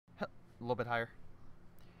A little bit higher.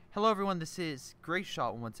 Hello everyone, this is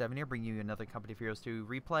Greyshot 117 here, bringing you another Company of Heroes 2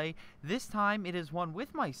 replay. This time it is one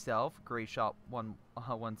with myself, Greyshot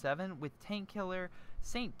 117, with Tank Killer,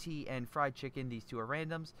 Saint T, and Fried Chicken. These two are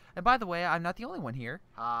randoms. And by the way, I'm not the only one here.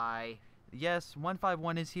 Hi. Yes,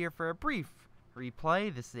 151 is here for a brief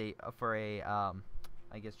replay. This is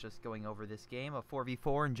I guess just going over this game, a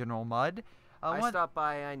 4v4 in General Mud. I stopped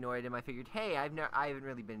by, I annoyed him, I figured, hey, I haven't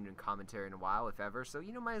really been in commentary in a while, if ever, so,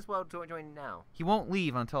 might as well join now. He won't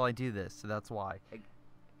leave until I do this, so that's why.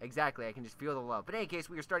 Exactly, I can just feel the love. But in any case,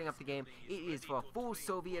 we are starting up the game. It is for a full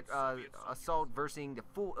Soviet assault versus the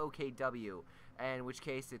full OKW. And in which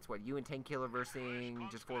case, it's what, you and Tank Killer versus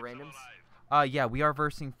just 4 randoms? Yeah, we are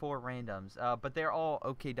versing 4 randoms, but they're all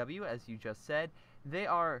OKW, as you just said. They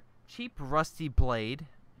are Cheap Rusty Blade,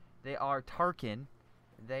 they are Tarkin,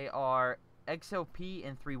 they are XOP,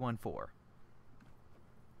 and 314.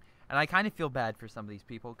 And I kind of feel bad for some of these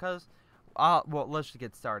people, because, well, let's just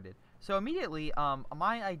get started. So immediately,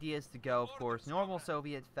 my idea is to go, of course, normal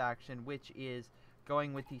Soviet faction, which is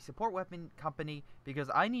going with the support weapon company, because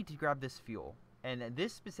I need to grab this fuel. And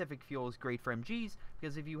this specific fuel is great for MGs,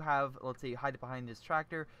 because if you have, let's say, you hide it behind this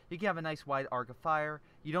tractor, you can have a nice wide arc of fire.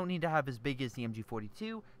 You don't need to have as big as the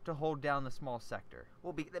MG42 to hold down the small sector.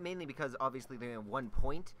 Well, mainly because, obviously, they're in 1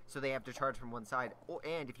 point, so they have to charge from one side.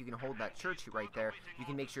 And if you can hold that church right there, you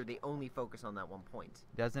can make sure they only focus on that 1 point.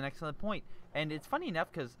 That's an excellent point. And it's funny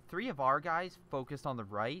enough, because 3 of our guys focused on the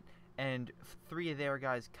right, and 3 of their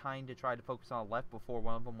guys kind of tried to focus on the left before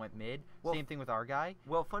one of them went mid. Well, same thing with our guy.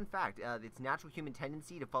 Well, fun fact, it's natural human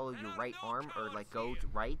tendency to follow your right arm, or like go to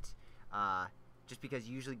right, just because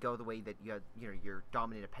you usually go the way that your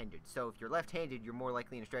dominant appendage. So if you're left-handed, you're more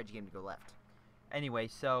likely in a strategy game to go left. Anyway,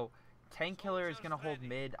 so Tank Killer is going to hold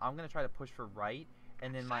mid. I'm going to try to push for right.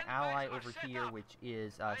 And then my ally over here, which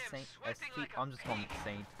is Saint, I'm just calling it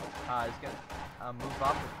Saint, is going to move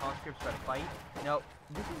up with conscripts, try to fight. Now,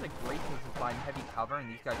 this is a great place to find heavy cover,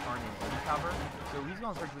 and these guys aren't in any cover, so he's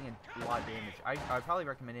going to start doing a lot of damage. I'd probably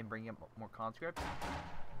recommend him bringing up more conscripts,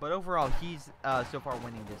 but overall, he's so far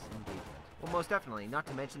winning this engagement. Well, most definitely. Not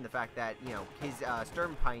to mention the fact that, his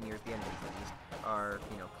Sturm Pioneers, the enemies at least, are,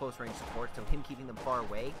 close-range support, so him keeping them far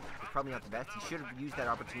away is probably not the best. He should have used that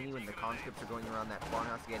opportunity when the conscripts are going around that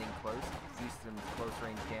farmhouse getting close, use some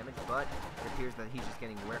close-range damage, but it appears that he's just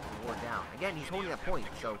getting wore down. Again, he's holding that point,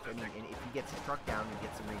 so, and if he gets struck down and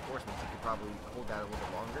gets some reinforcements, he could probably hold that a little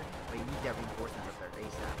bit longer, but you need to have reinforcements up there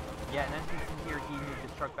ASAP. Yeah, and as you can see here, he moved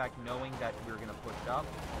his truck back knowing that we were going to push up.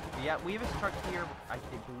 But yeah, we have his truck here. I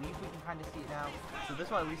believe we can kind of see it now. So this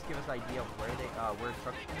will at least give us an idea of where his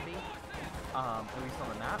truck's going to be. At least on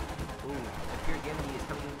the map. Ooh, it appears the enemy is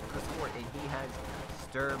coming in for support, and he has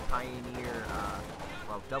Sturm Pioneer,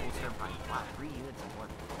 well, double Sturm Pioneer. Wow, 3 units in 1.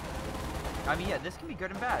 I mean, yeah, this can be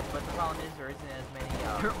good and bad, but the problem is there isn't as many,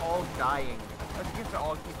 they're all dying. That's because they're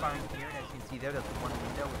all keep firing here, and as you can see there, that's one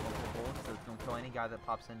window with multiple bullets, so it's going to kill any guy that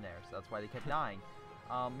pops in there, so that's why they kept dying.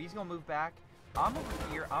 He's going to move back. I'm over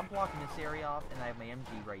here, I'm blocking this area off, and I have my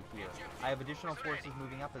MG right here. I have additional forces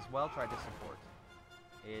moving up as well, try to support.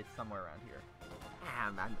 It's somewhere around here.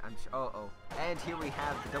 I'm sure. And here we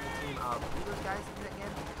have the double team of who are those guys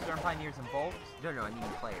again? Sturm Pioneers and Bolts. No, I mean the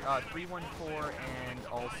players. 314, and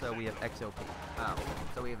also we have XOP. Oh,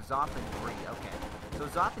 so we have Zoff and 3. Okay. So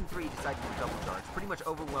Zoff and 3 decided to do double charge, pretty much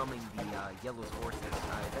overwhelming the Yellow's forces.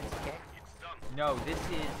 That's okay. No, this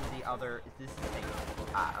is the other. This is Saint.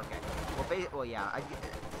 Okay. Well, yeah.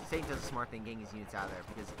 Saint does a smart thing getting his units out of there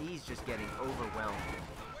because he's just getting overwhelmed.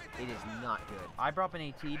 It is not good. I brought up an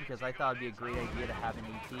AT because I thought it'd be a great idea to have an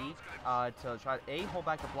AT to try to A, hold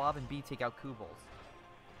back the blob, and B, take out Kubels.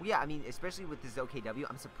 Well, yeah, I mean, especially with this OKW,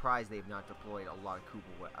 I'm surprised they've not deployed a lot of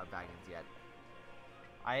Kubel wagons yet.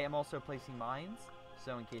 I am also placing mines,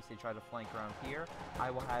 so in case they try to flank around here,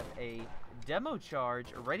 I will have a demo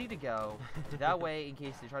charge ready to go. That way, in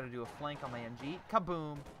case they try to do a flank on my MG,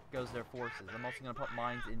 kaboom, goes their forces. I'm also going to put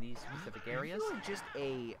mines in these specific areas. You are just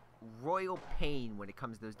a royal pain when it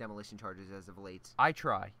comes to those demolition charges as of late. I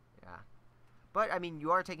try. Yeah. But, I mean,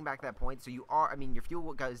 you are taking back that point, so you are, I mean, your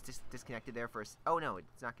fuel is disconnected there for a, oh, no,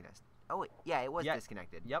 it's not connected. Oh, yeah, it was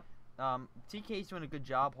disconnected. Yep. TK's doing a good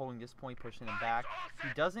job holding this point, pushing him back. He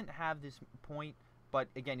doesn't have this point, but,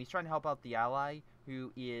 again, he's trying to help out the ally,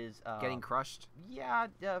 who is... getting crushed? Yeah,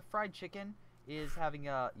 Fried Chicken is having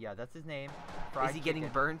a... Yeah, that's his name. Fried Is he getting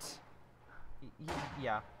burnt?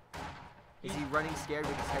 Yeah. Is he running scared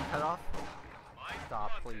with his head cut off? Stop,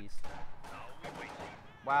 please.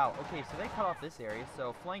 Wow, okay, so they cut off this area,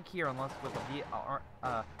 so flank here unless with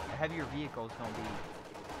a heavier vehicle is going to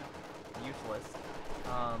be useless.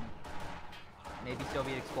 maybe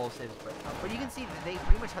Soviet explosives, but But you can see that they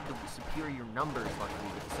pretty much have the superior numbers,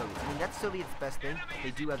 luckily, with the Soviets. I mean, that's Soviets' best thing.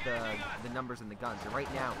 They do have the numbers and the guns. And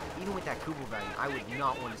right now, even with that Kubel value, I would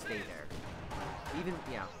not want to stay there. Even,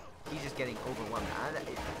 yeah, he's just getting overwhelmed.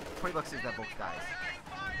 20 bucks is that both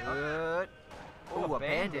dies. Oh,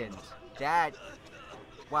 abandoned. That.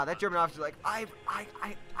 Wow, that German officer's like, I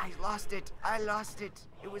lost it. I lost it.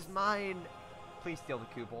 It was mine. please steal the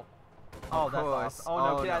Kubel. Oh, that's awesome.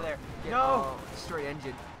 Oh, no, get out of there. Get, no! Oh, destroy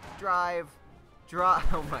engine. Drive.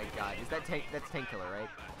 Oh my god. Is that tank? That's tank killer,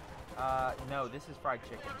 right? No, this is fried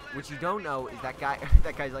chicken. What you don't know is that guy.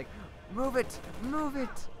 That guy's like, move it, move it,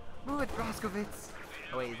 move it, Roskowitz.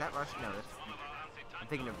 Oh wait, is that Russian? No, that's. I'm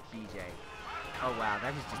thinking of BJ. Oh wow,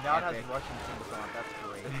 that was just now epic. it has Russian symbols on it.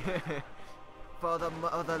 That's great. For the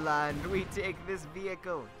motherland, we take this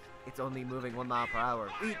vehicle. It's only moving 1 mile per hour.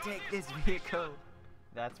 We take this vehicle.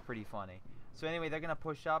 That's pretty funny. So anyway, they're gonna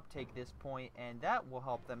push up, take this point, and that will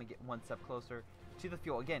help them get one step closer to the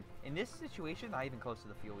fuel. Again, in this situation, not even close to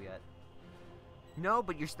the fuel yet. No,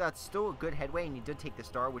 but that's still a good headway, and you did take the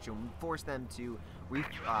star, which will force them to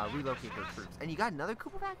relocate their troops. And you got another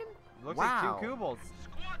Kubelwagen? Looks wow. like 2 Kubels.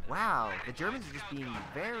 Wow, the Germans are just being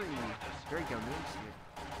very, very dominated.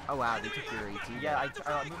 Oh wow, they took your AT. Yeah,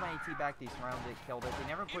 I moved my AT back. They surrounded it, killed it. They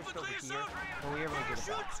never pushed over here, but we were able to get it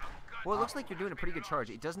back. Well, it looks like you're doing a pretty good charge.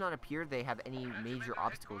 It does not appear they have any major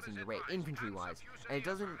obstacles in your way, infantry-wise. And it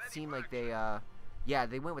doesn't seem like they, yeah,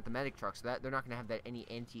 they went with the medic truck, so that they're not going to have that any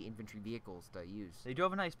anti-infantry vehicles to use. They do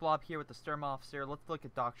have a nice blob here with the Sturm Officer. Let's look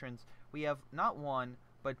at doctrines. We have not 1,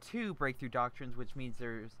 but 2 breakthrough doctrines, which means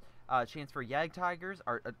there's a chance for Jagdtigers,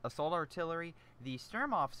 assault artillery, the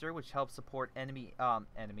Sturm Officer, which helps support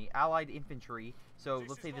allied infantry. So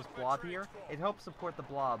let's say this blob here, it helps support the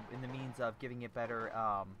blob in the means of giving it better,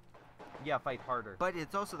 yeah, fight harder. But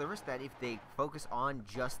it's also the risk that if they focus on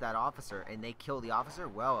just that officer and they kill the officer,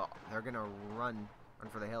 well, they're gonna run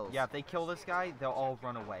for the hills. Yeah, if they kill this guy, they'll all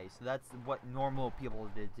run away. So that's what normal people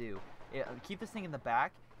do. Keep this thing in the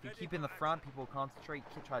back. If you keep in the front, people concentrate,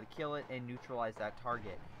 try to kill it, and neutralize that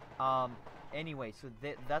target. Anyway, so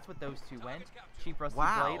that's what those 2 went. Cheap Rusty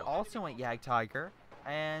Blade also went Jagdtiger,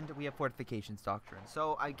 and we have Fortifications Doctrine.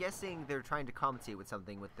 So I'm guessing they're trying to compensate with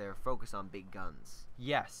something with their focus on big guns.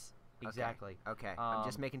 Yes. Exactly. Okay. I'm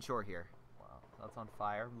just making sure here. Wow, that's on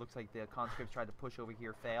fire. Looks like the conscripts tried to push over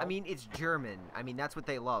here, failed. I mean, it's German. I mean, that's what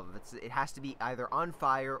they love. It has to be either on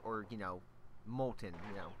fire or, you know, molten,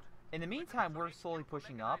 you know. In the meantime, we're slowly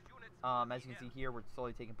pushing up. As you can see here, we're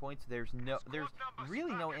slowly taking points. There's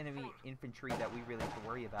really no enemy infantry that we really have to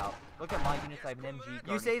worry about. Look at my units. I have an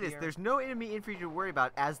MG. You say this. There's no enemy infantry to worry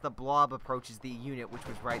about as the blob approaches the unit, which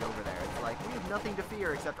was right over there. It's like, we have nothing to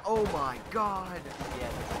fear except, oh my god. Yeah.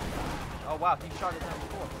 Oh wow, he shot it down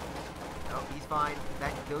before. No, he's fine.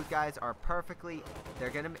 Those guys are perfectly. They're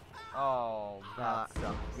gonna. Oh, that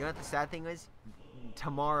sucks. You know what the sad thing is?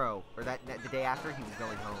 Tomorrow, or the day after, he was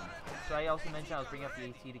going home. So I also mentioned I was bringing up the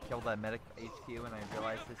AT to kill that medic HQ, and I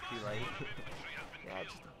realized it's too late. Yeah,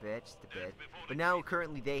 just a bit. But now,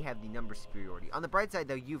 currently, they have the number superiority. On the bright side,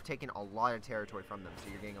 though, you've taken a lot of territory from them, so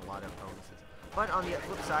you're getting a lot of bonuses. But on the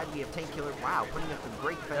flip side, we have Tank Killer. Wow, putting up some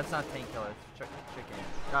great defense. That's not Tank Killer, it's Chicken.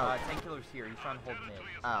 Oh. Tank Killer's here, he's trying to hold mid.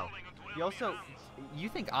 Oh. He also, you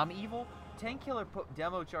think I'm evil? Tank Killer put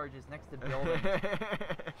demo charges next to buildings,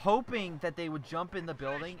 hoping that they would jump in the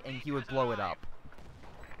building and he would blow it up.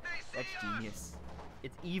 That's genius.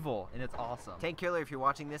 It's evil and it's awesome. Tank Killer, if you're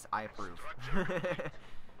watching this, I approve.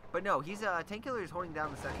 But no, Tank Killer is holding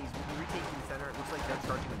down the center. He's retaking the center. It looks like they're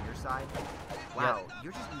charging on your side. Wow,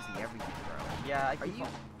 you're just losing everything, bro. Yeah,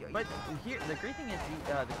 but here, the great thing is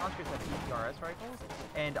the conscripts have PPRS rifles,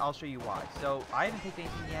 and I'll show you why. So I haven't picked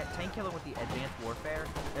anything yet. Tank Killer with the advanced warfare,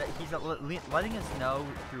 he's letting us know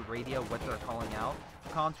through radio what they're calling out.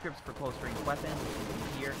 Conscripts for close range weapons, which you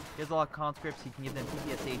can see here. He has a lot of conscripts. He can give them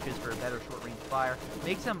PPSHs for a better short range fire.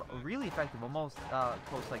 Makes them really effective, almost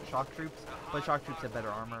close like shock troops, but shock troops have better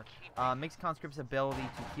armor. Makes conscripts ability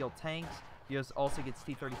to heal tanks. He also gets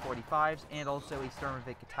T-30-45s and also a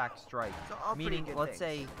Sturmovik attack strike. So meaning, let's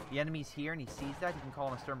say the enemy's here and he sees that, he can call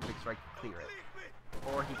in a Sturmovik strike to clear it.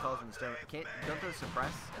 Or he calls in the Sturmovik. Don't those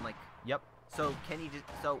suppress and like? Yep. So can he just?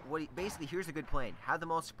 So basically, here's a good plan. Have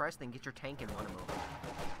them all suppressed, then get your tank and run them over.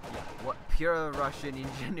 Yeah. What pure Russian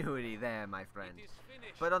ingenuity there, my friend.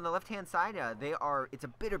 But on the left-hand side, it's a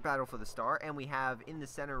bitter battle for the star, and we have in the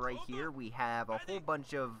center right here, we have a whole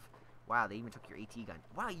bunch of. Wow, they even took your AT gun.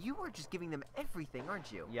 Wow, you are just giving them everything,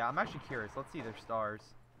 aren't you? Yeah, I'm actually curious. Let's see their stars.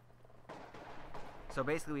 So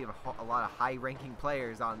basically, we have a lot of high-ranking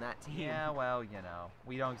players on that team. Yeah, well, you know,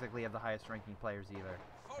 we don't exactly have the highest-ranking players either.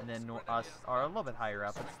 And then us are a little bit higher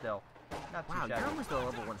up, but still. Not too Wow, shabby. you're almost at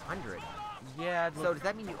level 100. Yeah. So does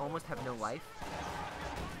that mean you almost have no life?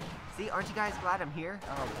 See, aren't you guys glad I'm here?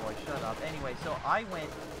 Oh boy, shut up. Anyway, so I went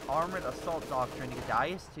Armored Assault Doctrine to get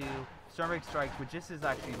the IS-2, Stormbreak Strikes, which this is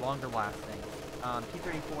actually longer lasting.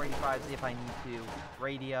 T-34-85s if I need to,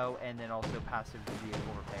 radio, and then also passive vehicle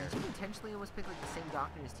repair. Did you intentionally almost pick like the same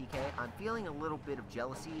doctrine as TK? I'm feeling a little bit of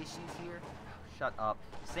jealousy issues here. Shut up.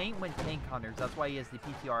 Saint went Tank Hunters, that's why he has the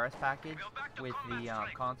PTRS package with the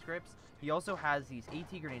conscripts. He also has these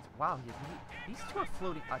AT grenades. Wow, these two are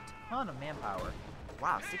floating a ton of manpower.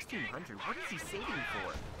 Wow, 1600. What is he saving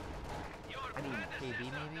for? I mean, KB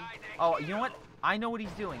maybe? Oh, you know what? I know what he's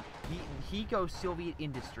doing. He goes Soviet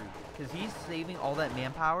industry because he's saving all that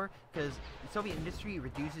manpower because Soviet industry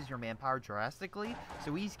reduces your manpower drastically.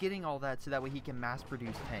 So he's getting all that so that way he can mass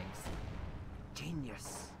produce tanks.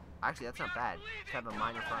 Genius. Actually, that's not bad. Just have a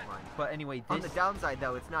minor front line. But anyway, this, on the downside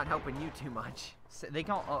though, it's not helping you too much. They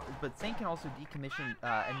can, but Saint can also decommission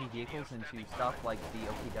enemy vehicles into stuff like the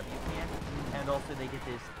OKW can, and also they get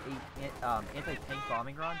this anti-tank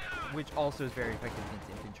bombing run, which also is very effective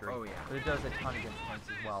against infantry. Oh yeah. But it does a ton against tanks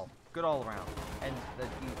as well. Good all around. And the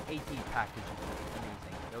AT package is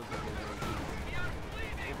amazing. Those are good ATs.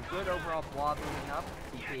 We have a good overall blob moving up.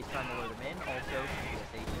 TK is trying to load them in. Also,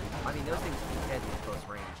 I mean, those things can be deadly at close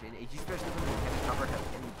range, and especially when the heavy cover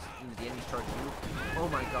and the enemies charge you. Oh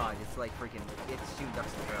my god, it's like freaking, it's shooting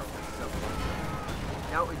ducks in the barrel. It's so cool.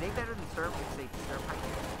 Now, are they better than Sturm if they Sturm height?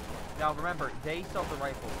 Now remember, they still have the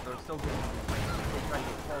rifles. They're still good in this range. If they try to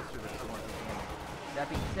get closer, they're still going to get damage. That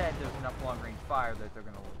being said, there's enough long-range fire that they're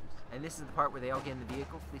going to lose. And this is the part where they all get in the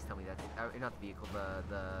vehicle? Please tell me that's not the vehicle,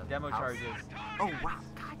 the demo house. charges. Oh wow,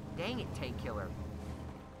 god dang it, Tank Killer.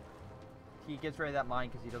 He gets rid of that mine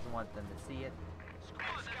because he doesn't want them to see it.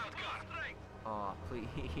 Oh, please.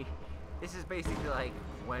 This is basically like,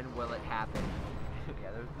 when will it happen?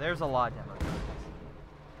 Yeah, there's a lot of demo charges.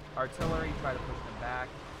 Artillery, try to push them back.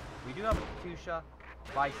 We do have a Katusha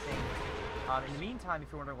by Saint. In the meantime, if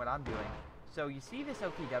you're wondering what I'm doing, so you see this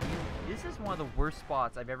OKW, this is one of the worst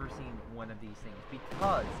spots I've ever seen one of these things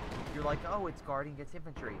because you're like, oh, it's guarding against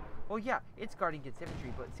infantry. Well, yeah, it's guarding against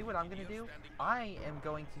infantry, but see what I'm going to do? I am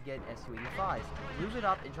going to get S285s, move it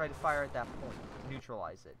up, and try to fire at that point,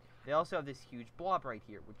 neutralize it. They also have this huge blob right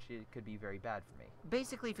here, which could be very bad for me.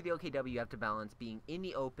 Basically, for the OKW, you have to balance being in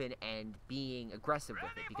the open and being aggressive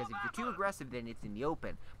with it. Because if you're too aggressive, then it's in the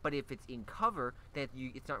open. But if it's in cover, then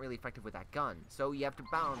it's not really effective with that gun. So you have to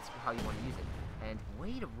balance how you want to use it. And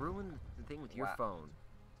way to ruin the thing with your phone.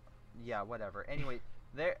 Yeah, whatever. Anyway,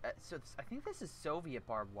 so I think this is Soviet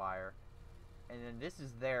barbed wire, and then this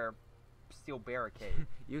is their steel barricade.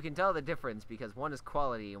 You can tell the difference because one is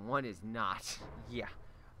quality and one is not. Yeah.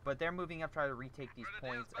 But they're moving up, trying to retake these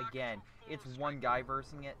points. Again, it's one guy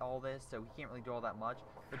versing it, all this, so he can't really do all that much.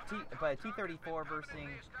 But a T-34 versing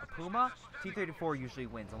a Puma, T-34 usually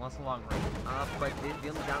wins, unless a long range. But the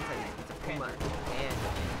only downside is it's a Puma, and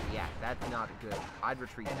yeah, that's not good. I'd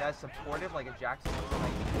retreat. And that's supportive, like a Jackson,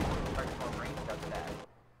 like target long range, that's bad.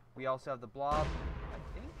 We also have the blob.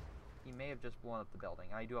 I think he may have just blown up the building.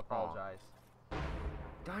 I do apologize. Oh.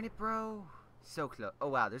 Darn it, bro. So close. Oh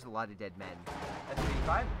wow, there's a lot of dead men.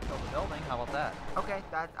 S-35 killed the building. How about that? Okay,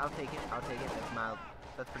 I'll take it. I'll take it. That's mild.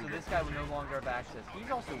 That's pretty good. So this guy would no longer have access.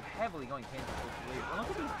 He's also heavily going Panzer Fusiliers. And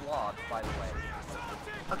look at these blobs, by the way.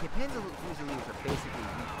 Okay, Panzer Fusiliers are basically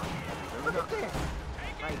recon. Look at this.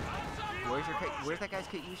 Like, where's that guy's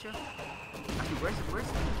Katusha? Actually, where's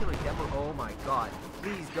the killer demo? Oh my god!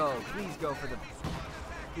 Please go for the point.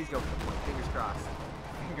 Fingers crossed.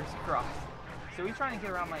 Fingers crossed. So he's trying to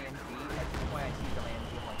get around my MG. At this point, I see the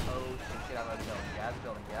MG. I'm like, oh, shit, get out of the building. Get out of the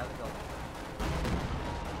building. Get out of the building.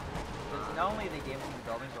 Because not only are they damaging the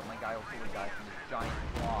building, but my guy also would die from this giant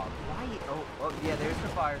blob. Why? Oh, yeah, there's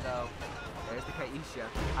the fire, though. There's the Katusha.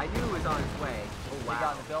 I knew it was on its way. Oh, wow. They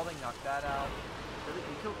got in the building, knocked that out. So we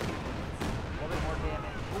killed 2 units. A little bit more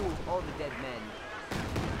damage. Ooh, all the dead men.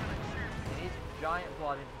 And his giant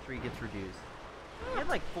blob infantry gets reduced. He had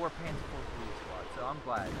like 4 Panzer Fusilier squads, so I'm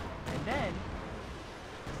glad. And then,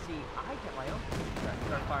 see, I get my own and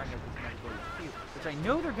start firing at this next HQ, which I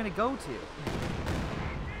know they're gonna go to.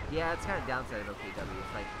 Yeah, it's kind of downside of OKW.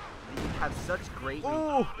 It's like you have such great.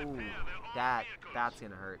 Ooh, that's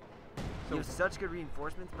gonna hurt. So you have such good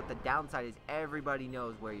reinforcements, but the downside is everybody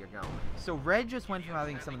knows where you're going. So Red just went from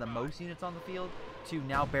having some of the most units on the field to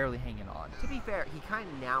now barely hanging on. To be fair, he kind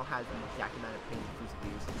of now has the exact amount of Panzer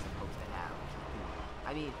Fusiliers he's supposed to have.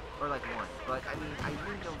 I mean, or like 1. But I mean, I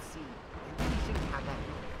really don't see. You really shouldn't have that.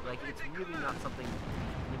 Like, it's really not something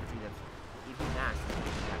infantry that's even massive.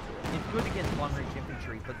 It's good against long-range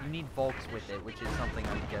infantry, but you need Volks with it, which is something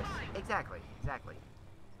I guess. Exactly.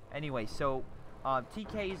 Anyway, so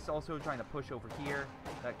TK is also trying to push over here.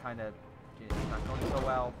 That kind of is not going so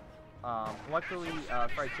well. Luckily,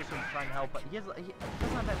 Fried Chicken's trying to help, but he doesn't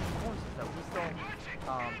have that many forces, though. He's still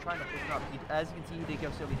trying to push it up. As you can see, he did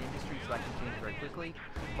go Soviet Industry, so that can change very quickly.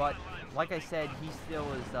 But, like I said, he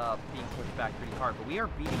still is being pushed back pretty hard. But we are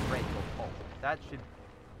beating Red to a pulp. That should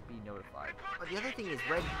be notified. But the other thing is,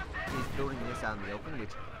 Red is building this out in the open, which,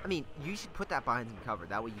 I mean, you should put that behind some cover.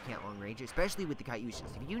 That way you can't long range it, especially with the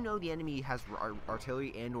Katyushas. If you know the enemy has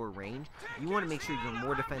artillery and or range, you want to make sure you're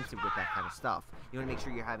more defensive with that kind of stuff. You want to make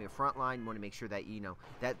sure you're having a front line. You want to make sure that, you know,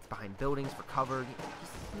 that's behind buildings for cover.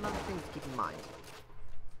 Just another thing to keep in mind.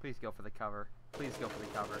 Please go for the cover. Please go for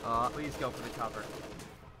the cover. Please go for the cover.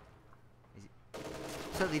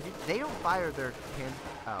 So they don't fire their hands.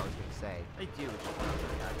 Oh, I was gonna say they do.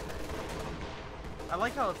 I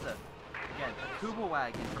like how it's a Kuba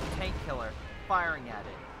wagon from Tank Killer firing at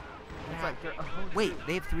it. It's like they're, wait,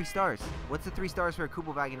 they have 3 stars. What's the 3 stars for a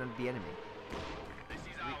Kuba wagon under the enemy?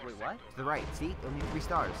 Wait, what? To the right. See, only 3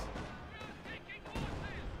 stars.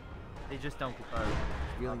 They just don't get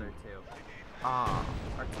the other 2.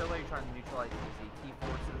 Artillery trying to neutralize these AT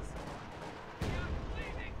forces.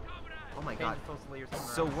 Oh my god.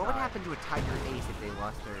 So what would happen to a Tiger Ace if they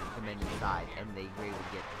lost the menu side and they were able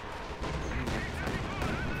to get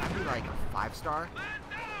that'd be like a 5-star?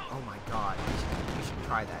 Oh my god. You should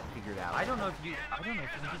try that, figure it out. I don't know if you can get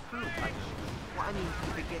through Tiger Ace. Well, I mean,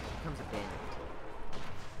 if it becomes abandoned.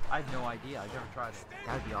 I have no idea. I've never tried it.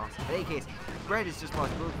 That would be awesome. In any case, Red has just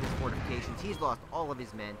lost both of his fortifications. He's lost all of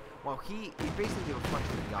his men, while he's basically a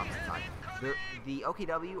reflection of the opposite side. The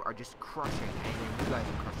OKW are just crushing, and then you guys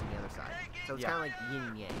are crushing the other side. So it's kind of like yin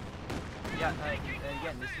and yang. Yeah, and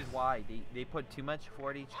again, this is why they put too much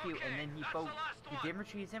forward HQ, and then he didn't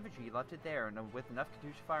retreat his infantry. He left it there, and with enough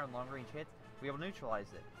Katyusha fire and long-range hits, we were able to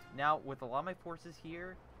neutralize it. Now, with a lot of my forces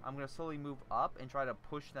here, I'm going to slowly move up and try to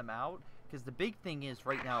push them out. Because the big thing is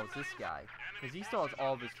right now is this guy. Because he still has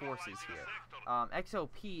all of his forces here.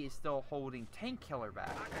 XOP is still holding Tank Killer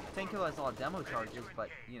back. Tank Killer has a lot of demo charges, but,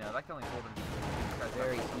 you know, that can only hold him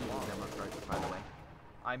very easy demo charges, by the way.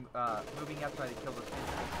 I'm moving up, trying to kill those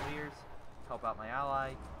Fusiliers, help out my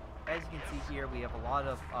ally. As you can see here, we have a lot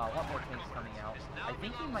more tanks coming out. I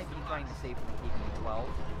think he might be trying to save from the KP-12.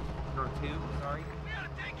 Or 2, sorry.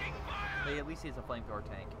 But at least he has a flamethrower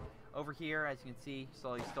tank. Over here, as you can see,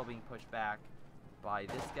 slowly still being pushed back by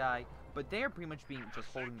this guy. But they are pretty much just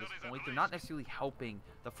holding this point. They're not necessarily helping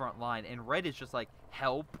the front line. And Red is just like,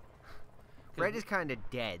 help. Red is kind of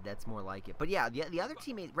dead. That's more like it. But yeah, the other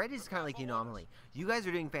teammate, Red is kind of like the anomaly. You guys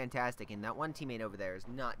are doing fantastic, and that one teammate over there is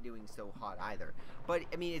not doing so hot either. But,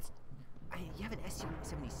 I mean, you have an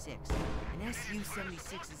SU-76. An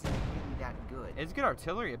SU-76 isn't really that good. It's good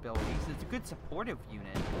artillery abilities. It's a good supportive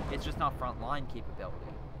unit. It's just not front line capability.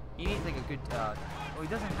 He needs like a good, well, he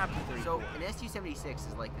doesn't have to. So an SU-76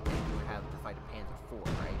 is like the tank you would have to fight a Panzer IV,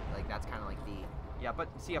 right? Like that's kind of like the. Yeah, but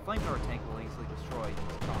see, a flamethrower tank will easily destroy.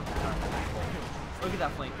 Look at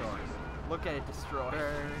that flamethrower. Look at it destroy.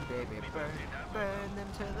 Burn, baby, burn them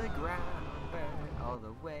to the ground, burn all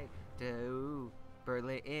the way to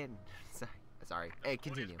Berlin. Sorry. Hey,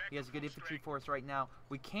 continue. He has a good infantry force right now.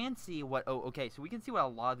 We can see what. Oh, okay. So we can see what a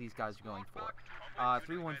lot of these guys are going for.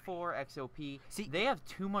 314 XOP. See, they have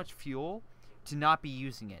too much fuel to not be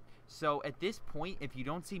using it. So at this point, if you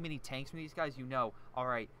don't see many tanks from these guys, you know, all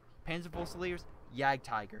right, Panzer Fusiliers, Yag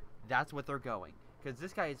Tiger. That's what they're going. Because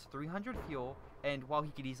this guy has 300 fuel, and while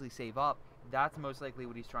he could easily save up, that's most likely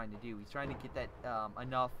what he's trying to do. He's trying to get that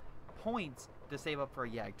enough points to save up for a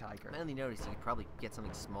Yag Tiger. I only noticed he could probably get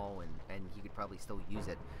something small and he could probably still use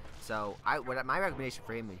it. So my recommendation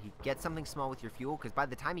for him is he get something small with your fuel, because by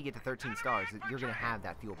the time you get to 13 stars, you're going to have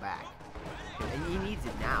that fuel back. And he needs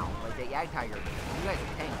it now. Like the Yag Tiger, you guys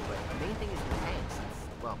are tanks, but the main thing is the tanks.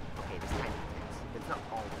 Well, okay, there's tiny tanks, but it's not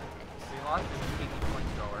all the tanks. We lost his KP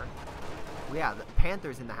flamethrower. Well, yeah, the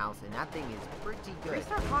Panther's in the house, and that thing is pretty good.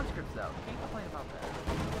 3-star conscripts, though. Can't complain about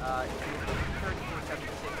that.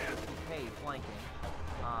 3476 with PK flanking.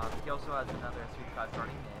 He also has another 3-5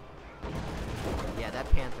 guarding mid. Yeah,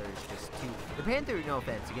 that Panther is just too. The Panther, no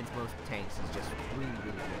offense, against most tanks is just really,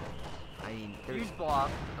 really good. I mean, there's. Use blob.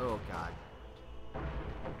 Oh god.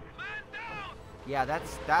 Yeah, that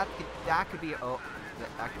could be. Oh,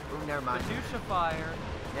 never mind. Katyusha fire.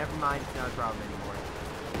 Never mind, it's not a problem anymore.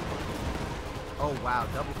 Oh wow,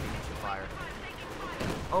 double Katyusha fire.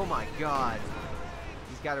 Oh my god.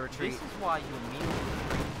 He's got to retreat. This is why you immediately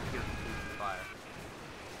retreat to your Katyusha fire.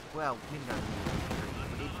 Well, maybe not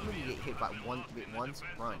immediately. If you get hit by once,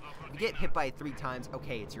 run. If you get hit by it 3 times,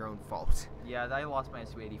 okay, it's your own fault. Yeah, I lost my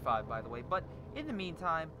SU-85, by the way. But in the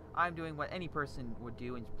meantime, I'm doing what any person would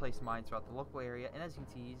do and place mines throughout the local area. And as you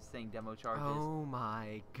can see, he's saying demo charges. Oh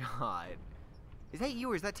my god. Is that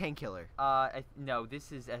you or is that Tank Killer? No,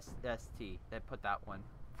 this is ST that put that one.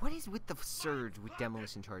 What is with the surge with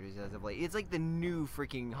demolition charges as of late? It's like the new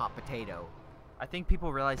freaking hot potato. I think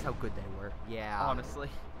people realized how good they were. Yeah. Honestly.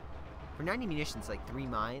 For 90 munitions, like 3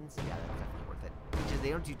 mines, yeah, that's definitely worth it. Which is, they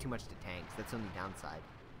don't do too much to tanks. That's the only downside.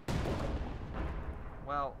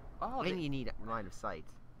 Well, I think you need line of sight.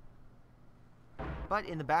 But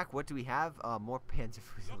in the back, what do we have? More Panzer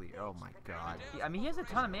Fusilier. Oh my god. I mean, he has a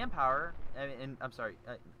ton of manpower. And I'm sorry.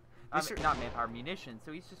 Not manpower, munitions.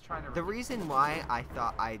 So he's just trying to. The reason why I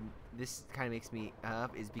thought this kind of makes me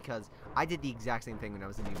up is because I did the exact same thing when I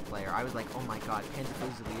was a new player. I was like, oh my god, Panzer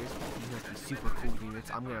Fusiliers, these must be super cool units.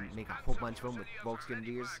 I'm gonna make a whole bunch of them with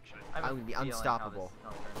Volksgrenadiers. I'm gonna be unstoppable.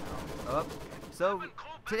 So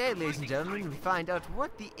today, ladies and gentlemen, we find out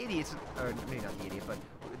what the idiots, or maybe not the idiot, but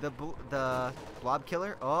the blob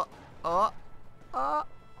killer. Oh,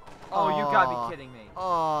 you gotta be kidding me.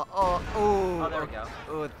 Oh, there we go.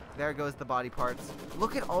 Oh, there goes the body parts.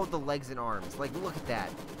 Look at all the legs and arms. Like, look at that.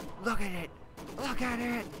 Look at it. Look at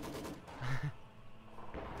it.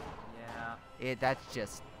 Yeah. That's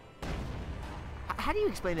just. How do you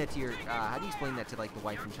explain that to your? How do you explain that to like the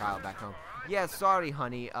wife and child back home? Yeah, sorry,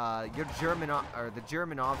 honey. Your the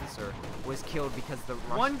German officer was killed because the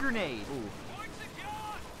one grenade. Ooh.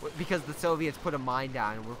 Because the Soviets put a mine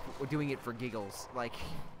down and we're doing it for giggles. Like.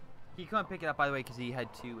 He couldn't pick it up, by the way, because he had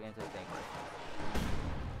 2 anti-tank rifles.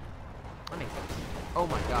 That makes sense. Oh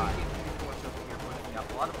my god. A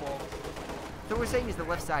lot of balls. So what we're saying is the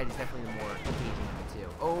left side is definitely the more engaging of the two.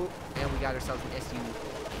 Oh, and we got ourselves an SU,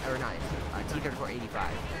 or not SU, T-34-85.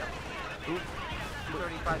 Oop.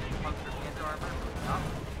 T-35 puncture Panzer armor. Oh.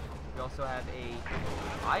 We also have a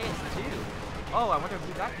IS-2. Oh, I wonder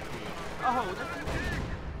who that could be. Oh, that's and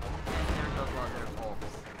there goes one of their folks.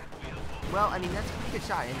 Well, I mean, that's a pretty good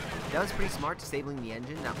shot, and that was pretty smart, disabling the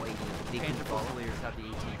engine. That way, they can follow. Have the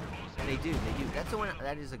 18. They do. That's the one.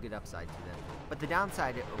 That is a good upside to them. But the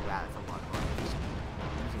downside, oh wow, that's a lot more using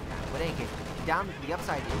that. But in any case, the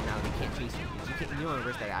upside is now they can't chase you. You don't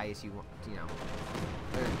reverse that ISU, or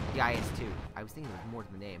the IS-2. I was thinking there was more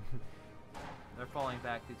to the name. They're falling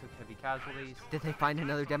back. They took heavy casualties. Did they find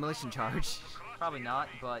another demolition charge? Probably not,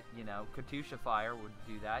 but, you know, Katusha fire would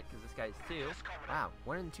do that, because this guy's 2. Wow,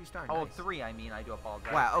 1 and 2 star. Oh, nice. 3, I mean, I do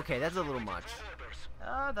apologize. Wow, okay, that's a little much.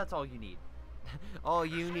 That's all you need. All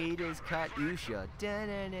you need is Katusha.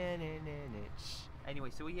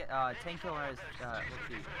 Anyway, so we get, Tank Killer has, let's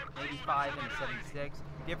see, an 85 and a 76.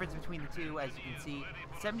 Difference between the two, as you can see,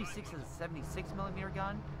 76 has a 76mm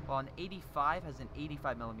gun, while an 85 has an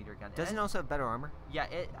 85mm gun. Doesn't it also have better armor? Yeah,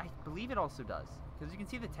 I believe it also does. Because you can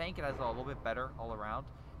see the tank, it has a little bit better all around.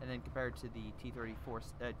 And then compared to the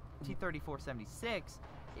T-34-76,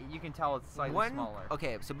 you can tell it's slightly smaller.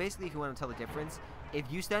 Okay, so basically if you want to tell the difference, if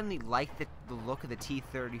you suddenly like the look of the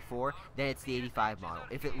T-34, then it's the 85 model.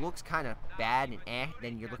 If it looks kind of bad and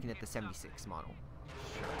then you're looking at the 76 model.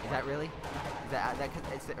 Sure. Is that really? Is that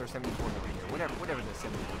it's or 74mm, whatever the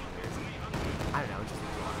 74mm is. I don't know, just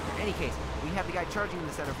in any case, we have the guy charging in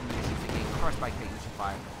the center from munitions and getting crushed by Katusha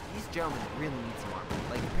fire. These gentlemen really need some armor.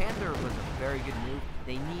 Like, the Panther was a very good move.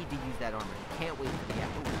 They need to use that armor. They can't wait for the Yak.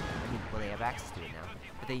 Well, they have access to it now.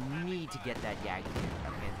 But they need to get that Yak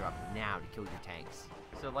Panther up now to kill your tanks.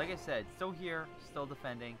 So, like I said, still here, still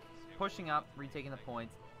defending, pushing up, retaking the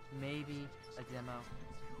points. Maybe a demo.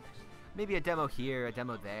 Maybe a demo here, a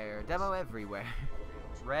demo there, a demo everywhere.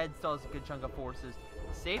 Red still has a good chunk of forces.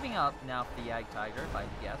 Saving up now for the Yag Tiger, if I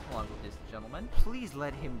guess, along with this gentleman. Please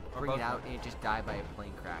let him bring it out and just die by a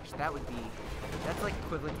plane crash. That would be, that's like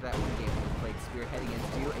equivalent to that one game when we played Spearhead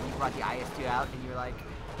against you, and you brought the IS-2 out, and you were like,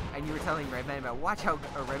 and you were telling Redman about, watch how,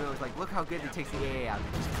 or Redman was like, look how good it takes the AA out, and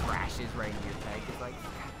it just crashes right into your tank. It's like,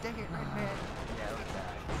 God dang it, Redman. Yeah, it was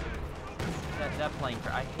bad. That plane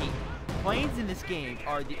crash, I hate. Planes in this game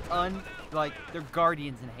are the they're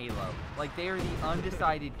guardians in Halo. Like, they are the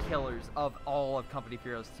undecided killers of all of Company of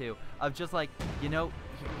Heroes 2. Of just like, you know,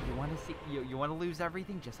 you want to see, you want to lose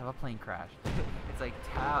everything, just have a plane crash. It's like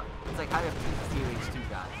how I have two COH2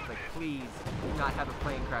 guys. It's like, please do not have a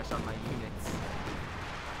plane crash on my units.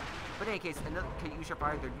 But in any case, another Katusha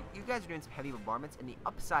fire. You guys are doing some heavy bombardments, and the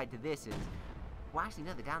upside to this is. Well, actually,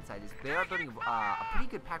 no, the downside is they are building a pretty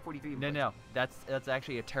good Pak-43. No, that's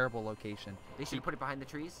actually a terrible location. They should put it behind the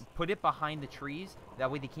trees? Put it behind the trees,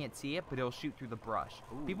 that way they can't see it, but it'll shoot through the brush.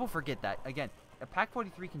 Ooh. People forget that. Again, a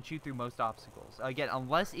Pac-43 can shoot through most obstacles. Again,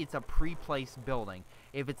 unless it's a pre-placed building.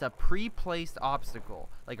 If it's a pre-placed obstacle,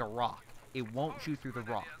 like a rock, it won't shoot through the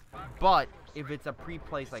rock. But if it's a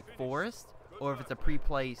pre-placed like forest, or if it's a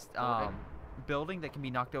pre-placed building that can be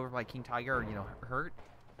knocked over by King Tiger or hurt,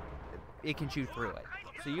 it can shoot through it.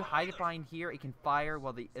 So you hide it behind here. It can fire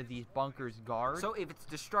while these bunkers guard. So if it's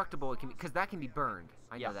destructible, it can because that can be burned.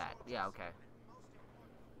 I know that. Yeah. Okay.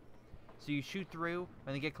 So you shoot through,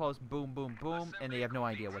 when they get close, boom, boom, boom, and they have no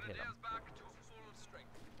idea what hit them.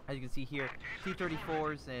 As you can see here,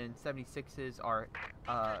 T-34s and 76s are,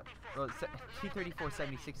 T-34,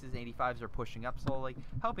 76s, and 85s are pushing up slowly,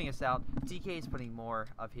 helping us out. DK is putting more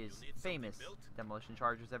of his famous demolition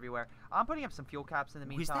charges everywhere. I'm putting up some fuel caps in the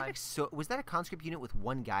meantime. Was that a conscript unit with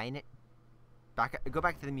one guy in it? Go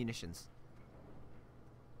back to the munitions.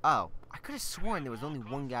 Oh, I could have sworn there was only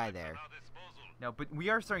one guy there. No, but we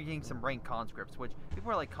are starting getting some ranked conscripts, which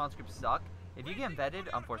people are like, conscripts suck. If you get vetted,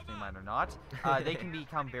 unfortunately mine are not, they can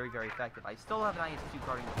become very, very effective. I still have an IS-2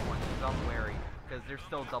 guarding the point, so I'm wary, because they're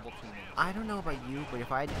still double teaming. I don't know about you, but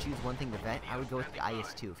if I had to choose one thing to vet, I would go with the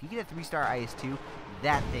IS-2. If you get a 3-star IS-2,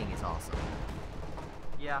 that thing is awesome.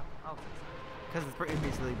 Yeah, I'll say so. Because it's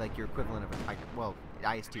basically like your equivalent of a Tiger, well,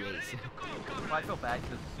 IS-2 Ace. Well, I feel bad,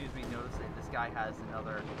 because as soon as we notice that this guy has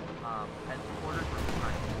another headquarters, we're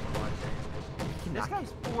trying to watch it. This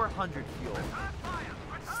guy's 400 fuel.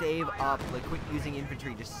 Save up, like quit using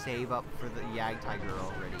infantry, just save up for the Yag Tiger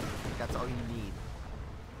already. That's all you need.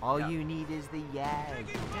 All you need is the Yag.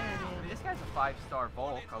 This guy's a 5-star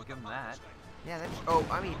Volk, I'll give him that. Yeah, that's, oh,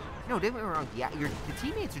 I mean, no, don't get me wrong, yeah, the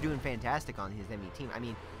teammates are doing fantastic on his enemy team. I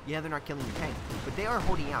mean, yeah, they're not killing your tanks, but they are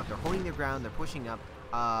holding out, they're holding their ground, they're pushing up.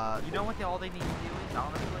 You know what all they need to do is,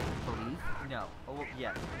 honestly? Believe? No. Oh,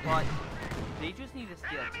 yes. But they just need to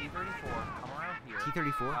get a T-34, come around here.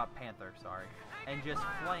 T-34? Panther, sorry. And just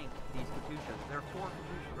flank these Katyushas. There are 4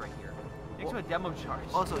 Katyushas right here. Next to a demo charge.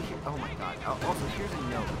 Also, here, oh my god. Also, here's a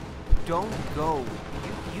note. Don't go.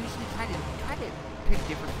 You usually try to pick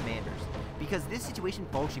different commanders. Because this situation,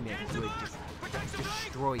 Bolshevik would just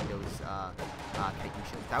destroy those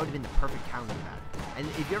Katyushas. That would have been the perfect counter to that. And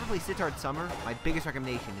if you ever play Sittard Summer, my biggest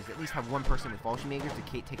recommendation is at least have one person with Bolshevikers to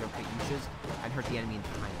take out Katyushas and hurt the enemy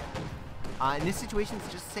behind them. In this situation,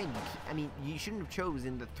 it's just the same. I mean, you shouldn't have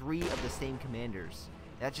chosen the 3 of the same commanders.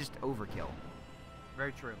 That's just overkill.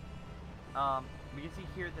 Very true. We can see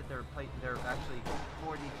here that they're actually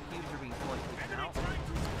 4 of these cubes are being fully taken out.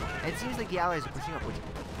 And it seems like the allies are pushing up, which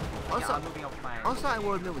also, yeah, I'm moving up my also I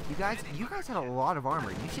will admit with you guys had a lot of armor.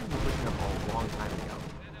 You should have been pushing up a long time ago.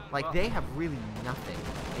 Like, well, they have really nothing,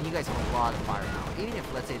 and you guys have a lot of firepower. Even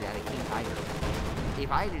if, let's say, they had a King Tiger.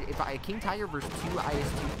 If I King Tiger versus 2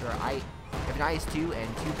 IS-2, or if an IS-2 and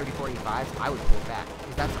 2 3485s, I would pull back,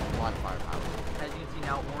 because that's a lot of firepower. As you can see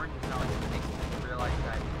now, orange is now makes me realize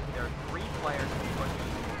that there are 3 players who push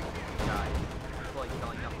these guys. It's like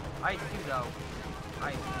killing them. IS-2 though,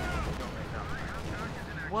 IS-2 don't make up.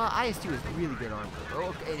 Well, IS-2 is really good armor.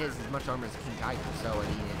 Oh, it has as much armor as King Tiger, so I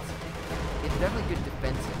mean it's definitely good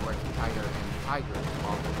defensive, where King Tiger and Tiger is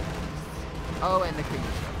awful. Oh, and the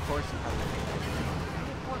Greyshot. Of course you have the Greyshot.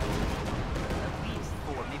 At least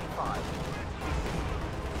 4, maybe 5.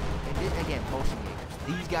 And this, again, Bolshevikers.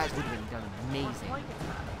 These guys would have been done amazing.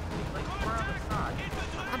 Like we're on the side.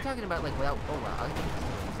 I'm talking about like without. Oh wow, I think it's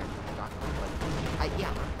not exactly what I'm talking about. But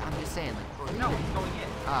yeah, I'm just saying like. No, he's going in.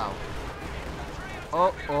 Oh.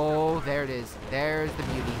 Oh, there it is. There's the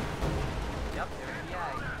beauty. Yep, there's the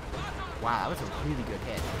Yag. Wow, that was a really good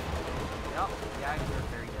hit. Yep, Yags are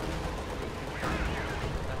very good.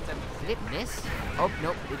 Did it miss? Oh,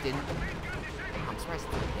 nope, it didn't. I'm surprised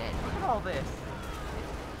it's dead. Look at all this.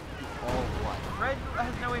 All what? Red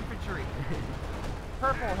has no infantry.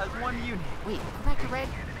 Purple has 1 unit. Wait, go back to red.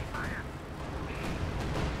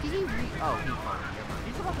 Did he oh, he fought.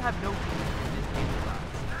 He's supposed to have no units in this game class.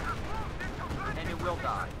 And it will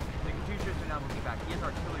die. The Katyushas are now moving back. He has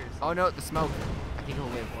artillery. Oh no, the smoke. I think he'll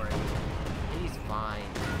live for it. He's fine.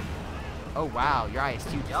 Oh wow, your IS-2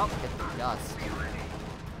 hit the dust.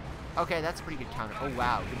 Okay, that's a pretty good counter. Oh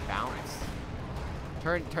wow, good bounce.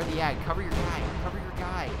 Turn the Yag. Cover your guy. Cover your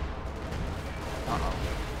guy. Uh-oh.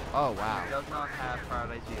 Oh wow. He does not have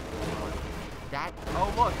prioritized vehicles. That.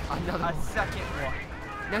 Oh look, another a second one.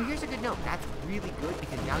 Now here's a good note. That's really good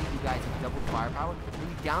because now you guys have double firepower. The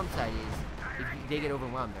only downside is if they get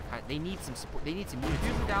overwhelmed, they need some support. They need some units.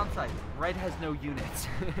 Here's the downside. Red has no units.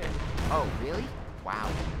 Oh really? Wow.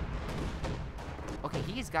 Okay,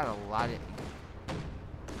 he's got a lot of.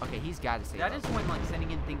 Okay, he's got to save. That is when like sending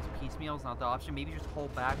in things piecemeal is not the option. Maybe just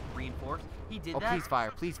hold back, reinforce. He did that. Oh,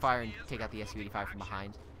 please fire and take out the Su-85 from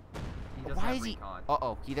behind. He Why is he? recon.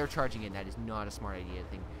 Uh-oh, they're charging in. That is not a smart idea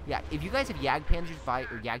thing. Yeah, if you guys have Yag Panzers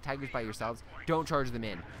or Yag Tigers by yourselves, don't charge them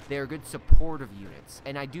in. They are good supportive units.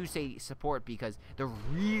 And I do say support because they're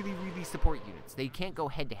really, really support units. They can't go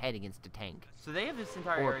head-to-head against a tank. So they have this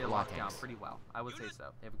entire Or area blob locked tanks. down pretty well. I would say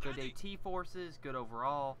so. They have good AT forces, good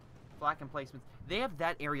overall, flak emplacements. They have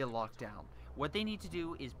that area locked down. What they need to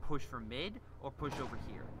do is push for mid or push over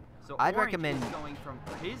here. So I'd Orange recommend is going from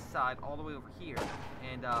his side all the way over here.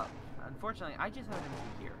 And unfortunately, I just have him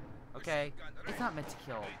here. Okay? It's not meant to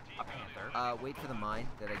kill a panther. Wait for the mine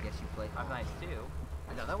that I guess you play. I'm nice too.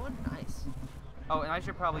 Another one? Nice. Oh, and I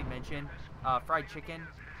should probably mention, fried chicken,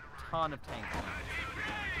 ton of tank.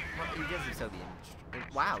 Well, he gives himself the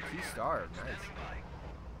image. Wow, 2-star.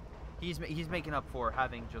 Nice. He's making up for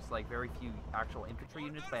having just like very few actual infantry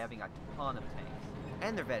units by having a ton of tanks.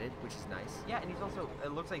 And they're vetted, which is nice. Yeah, and he's also,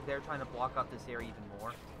 it looks like they're trying to block off this area even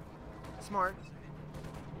more. Smart.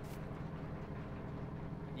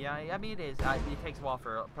 Yeah, I mean it is. It takes a while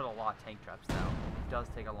for put a lot of tank traps though. It does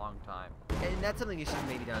take a long time. And that's something you should have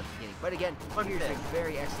maybe done at the beginning. But again, Look at here's a this.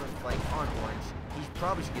 very excellent flank on Orange. He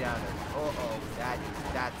probably should get out of there. Uh-oh, that's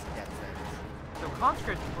death sentence. So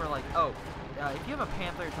conscripts were like, oh, if you have a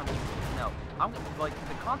panther or something, no. I'm like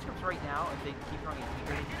the conscripts right now. If they keep throwing AT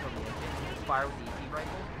grenades until the engine, just fire with the AT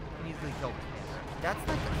rifle, and easily kill the panther.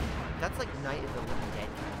 That's like Night of the Living Dead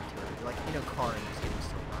kind of material. You're like in a car and just getting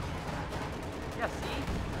so wrong. Yeah, see?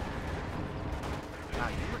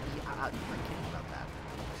 You were kidding about that.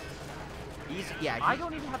 I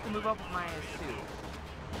don't even have to move up with my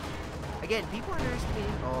IS-2. Again, people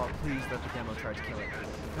underestimating. Oh, please let the demo charge kill it.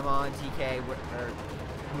 Come on, TK, or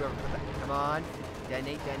whoever. Come on,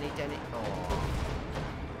 detonate. Oh.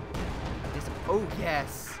 Oh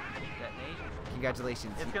yes. Detonate.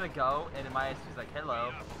 Congratulations. It's gonna go, and my IS-2's like,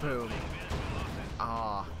 hello. Boom.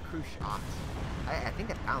 Ah, crew shocked. I think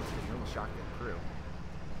that bounced because you almost shocked the crew.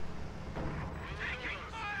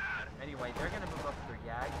 Anyway, they're gonna move up with their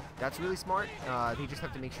Yag. That's really smart. They just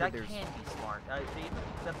have to make sure That there's. can be smart.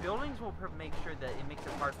 The buildings will make sure that it makes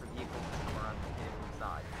it hard for vehicles to come around and hit it from the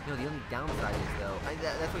side. No, the only downside is though.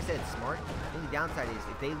 That's what I said. It's smart. The only downside is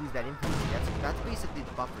if they lose that infantry. That's basically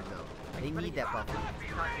the buffer zone. They need that buffer.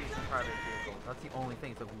 It's not using private vehicles. That's the only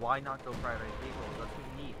thing. It's like, why not go private vehicles? That's what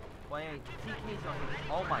you need. Why TK's on him?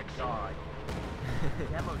 Oh my god.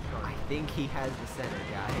 Demo charge. I think he has the center,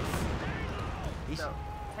 guys. So,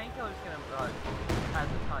 Tank Killer's gonna has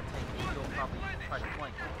a ton of tank. He'll probably try to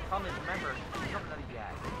flank. Problem is, remember, he's got another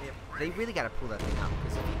Yag. They really got to pull that thing out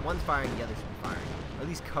because if one's firing, the other should be firing. Or at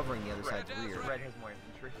least covering the other side's rear. Red has more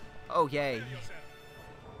infantry. Oh yay!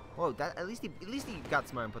 Whoa, that at least he got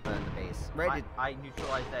smart and put that in the base. Red I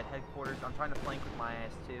neutralized that headquarters. I'm trying to flank with my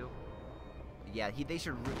IS-2. Yeah, they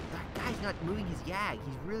should. That guy's not moving his Yag.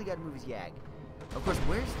 He's really got to move his Yag. Of course,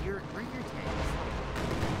 where are your tanks?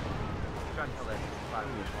 Trying to kill that 5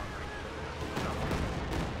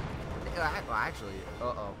 Well, actually,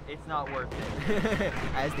 It's not worth it.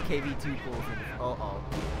 As the KV2 pulls in.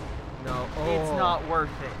 No. Oh. It's not worth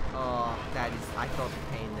it. Oh, that is. I felt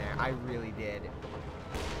the pain there. I really did.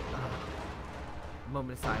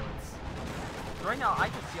 Moment of silence. So right now, I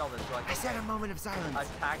can see all this. So I said a moment of silence.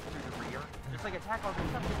 Attack through the rear. Just like attack all this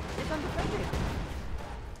stuff. It's undefended.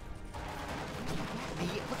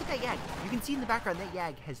 Look at that Yag. You can see in the background that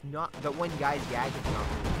Yag has not. That one guy's Yag has not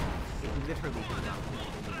moved. It literally has not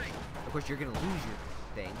moved. Of course, you're gonna lose your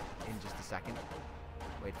thing in just a second.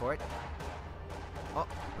 Wait for it. Oh.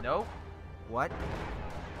 Nope. What?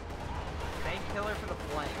 Tank Killer for the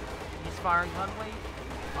flank. He's firing one way.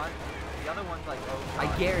 The other one's like, oh god. I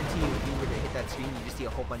guarantee you, if you were to hit that screen, you just see a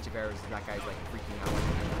whole bunch of arrows, and that guy's like freaking out.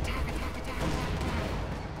 Attack!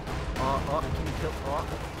 Can you kill?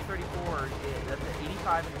 T-34, that's the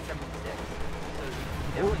 85 and the 76. So you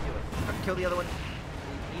can definitely do it. Kill the other one.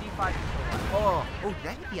 The 85 is still left. Oh, did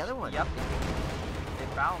that hit the other one? Yep. It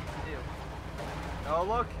balanced to do. Oh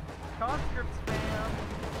look, conscript spam.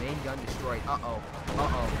 Main gun destroyed.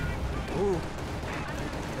 Ooh.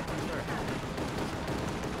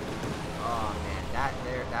 Oh man,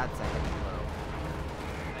 that's a heavy blow.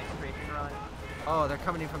 Nice straight run. Oh, they're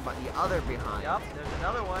coming in from the other behind. Yep, there's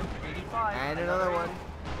another one. 85. And another one.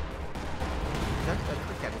 Is that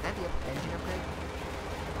the engine upgrade?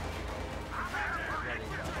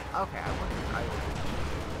 Okay, I wonder.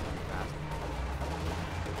 Fast.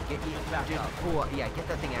 Get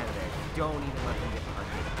that thing out of there. Don't even let them get behind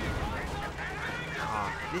you.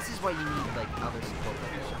 This is why you need like other support.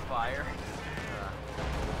 Fire.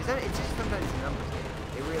 It's just sometimes a numbers game.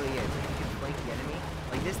 It really is. If you can flank the enemy,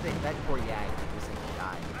 like this thing, that poor Yag was like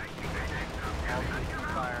die.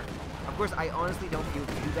 Fire. Of course, I honestly don't feel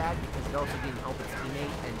too bad because it also didn't help its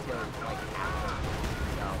teammate until like after.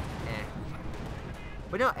 So,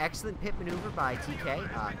 But no, excellent pit maneuver by TK,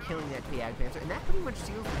 killing that PAG Panzer, and that pretty much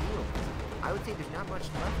seals the deal. I would say there's not much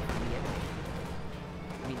left for the enemy.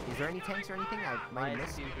 I mean, is there any tanks or anything I might have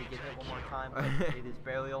missed? We get hit one more time, but it is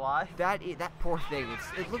barely alive. That poor thing.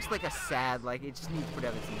 It looks like a sad, like it just needs to put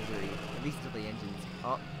out its misery, at least until the engines.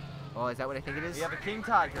 Oh, is that what I think it is? We have a King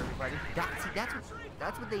Tiger, everybody.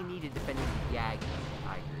 That's what they needed defending the YAG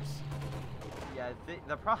Tigers. Yeah,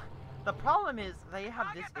 the problem is they have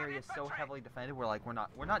this area so heavily defended. We're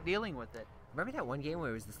not dealing with it. Remember that one game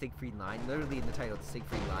where it was the Siegfried line? Literally in the title, the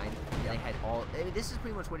Siegfried line. And they had all. I mean, this is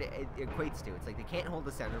pretty much what it equates to. It's like they can't hold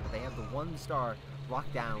the center, but they have the one star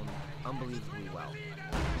locked down unbelievably well.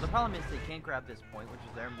 The problem is they can't grab this point, which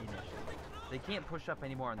is their munition. They can't push up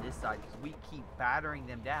anymore on this side because we keep battering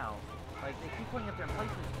them down. Like they keep putting up their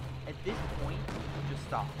places. At this point, just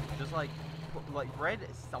stop. Just like Red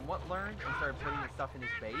somewhat learned and started putting his stuff in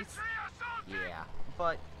his base. Yeah.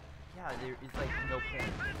 But yeah, there is like no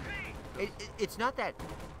point. It's not that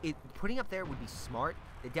putting up there would be smart.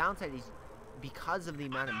 The downside is because of the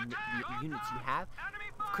amount of units you have,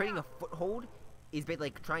 creating a foothold is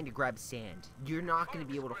like trying to grab sand. You're not going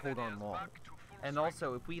to be able to hold on long. And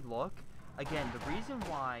also, if we look, again, the reason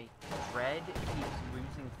why Red keeps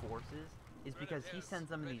losing forces is because he sends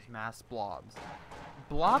them in these mass blobs.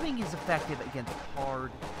 Blobbing is effective against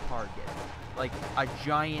hard targets, like a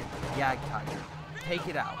giant YAG Tiger. Take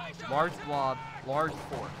it out. Large blob, large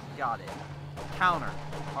force. Got it. Counter.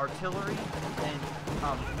 Artillery and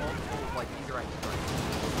multiple like indirect strikes.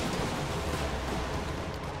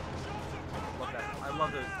 Love that. I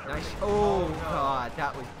love those. Nice. Oh no. God,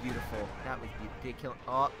 that was beautiful. That was beautiful. Did it kill?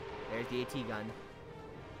 Oh, there's the AT gun.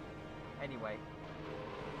 Anyway,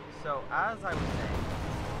 so as I was saying.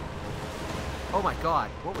 Oh my God,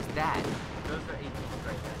 what was that? Those are AT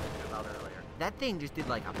strikes I talked about earlier. That thing just did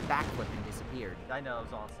like a backflip and disappeared. I know, it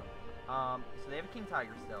was awesome. So they have a King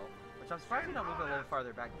Tiger still, which I'm surprised we don't move it a little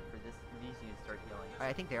farther back for these units to start healing.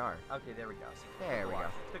 I think they are. Okay, there we go. There we go.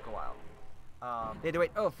 Took a while. They had to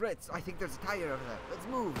wait. Oh, Fritz, I think there's a tiger over there. Let's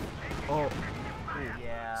move. Oh.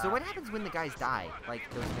 Yeah. So what happens when the guys die? Like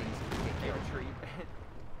those things get They killed? retreat.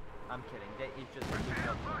 I'm kidding. It's just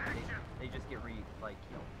they just get killed.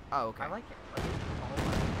 Oh, okay. I like it. Oh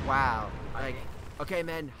wow. Like, okay,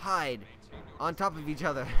 men, hide on top of each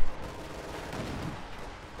other.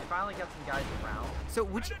 They finally got some guys around. So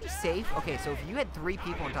would you be safe? Okay, so if you had 3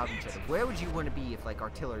 people on top of each other, where would you want to be if like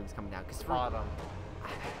artillery was coming down? Because Bottom.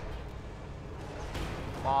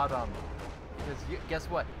 Bottom. Because guess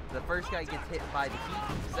what? The first guy gets hit by the heat,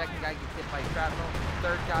 the second guy gets hit by shrapnel,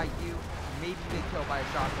 third guy maybe you get killed by a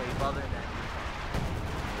shockwave. Other than that,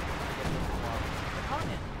 the problem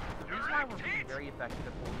is, the reason why we're being very effective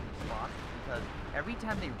at holding the spot is because every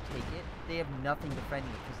time they take it, they have nothing defending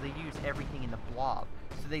it because they use everything in the blob.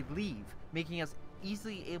 So they leave, making us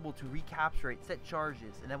easily able to recapture it, set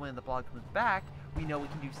charges, and then when the blob comes back, we know we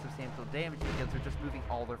can do substantial damage because they're just moving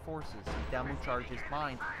all their forces. So demo charges,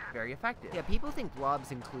 mine, very effective. Yeah, people think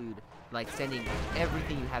blobs include like sending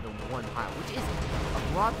everything you have in one pile, which isn't. A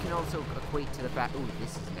blob can also equate to the fact. Ooh,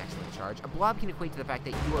 this is an excellent charge. A blob can equate to the fact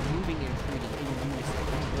that you are moving and retreating in unison,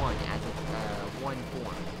 one as one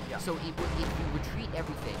form. Yeah. So if you retreat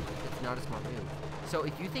everything, it's not a smart move. So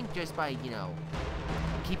if you think just by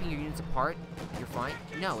keeping your units apart, you're fine.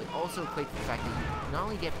 No, it also equates to the fact that you not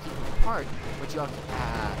only get to keep them apart, but you have to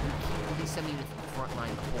keep at least some units in the front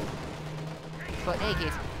line to hold. But in any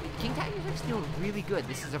case, King Tigers are still really good.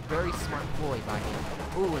 This is a very smart ploy by him.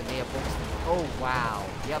 Ooh, and they have bolts. Oh, wow.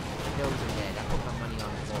 Yep, those are dead. I put my money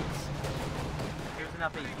on the bolts. There's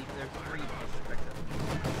enough AP. There's 3 districts.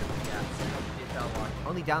 Yeah,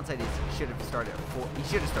 only downside is he should have started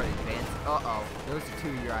advanced. Uh-oh. Those are 2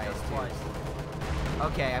 of your IS-2s.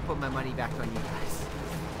 Okay, I put my money back on you guys.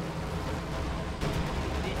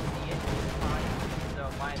 No.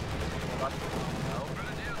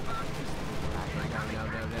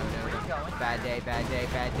 Bad day. It's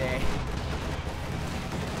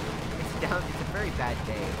a very bad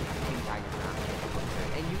day. King Tiger's not.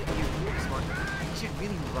 And you're really smart. He should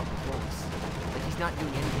really move up the bolts. Like he's not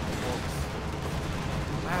doing anything with bolts.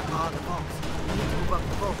 Where are the bolts? We need to move up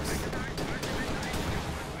the bolts. Ooh,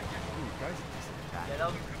 that was a decent attack. Yeah, that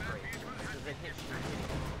was great. Because they hit you.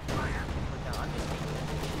 I'm just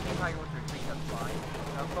King Tiger with retreat, that's fine.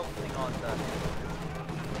 I'm focusing on the.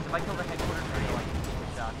 If I kill the headquarters area, I can keep a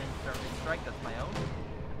shot and start a strike. That's my own.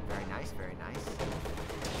 Very nice. Okay,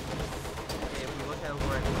 if we look at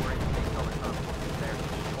where they color conflict there,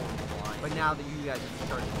 holding the line. But now that you guys have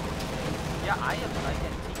started, yeah, I get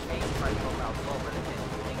TK by 12 out as well, but again,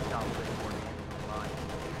 King Tiger.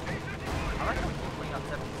 I like how we keep putting on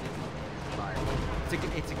 76 fire.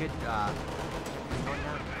 It's a good, going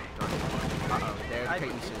down? Uh-oh, there the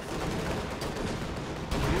Greyshot.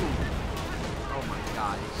 Oh my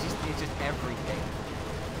god, it's just everything.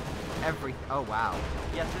 Oh wow.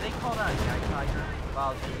 Yeah, so they called out a Jag Tiger while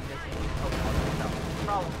I was doing this. Oh, no.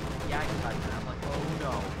 Problem, Jag Tiger. I'm like, oh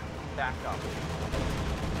no. Back up.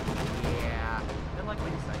 Yeah. Then like,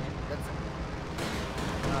 wait a second. That's...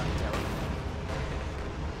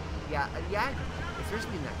 yeah. Yeah,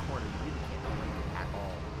 especially in that corner, you really can't do anything at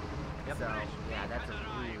all. Yep. So, yeah, that's a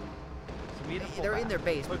really... So we had to pull They're back. in their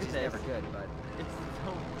base, Look which is at never this. good, but... It's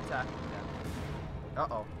so attacking them.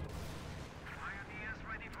 Uh-oh.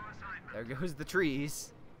 There goes the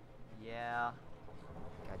trees. Yeah.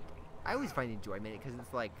 God dang. I always find enjoyment because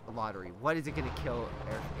it's like a lottery. What is it going to kill,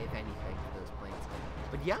 if anything, for those planes?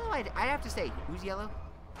 But yellow, I'd have to say, who's yellow?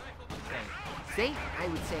 Saint, I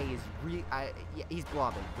would say, is yeah, he's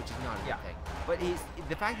blobbing, which is not a good thing. But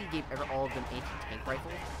the fact that he gave all of them anti-tank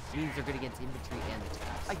rifles means they're good against infantry and the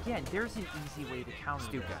tanks. Again, there's an easy way to counter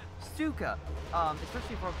Stuka. this. Stuka.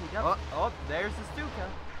 Especially for OKW. Oh, there's the Stuka.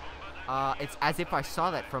 It's as if I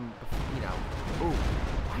saw that from, you know. Ooh.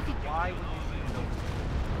 Why would you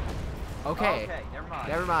Okay. Okay, never mind.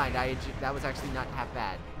 Never mind. That was actually not half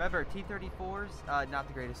bad. Remember, T-34s, not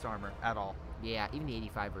the greatest armor at all. Yeah, even the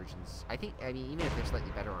 85 versions. I mean, even if they're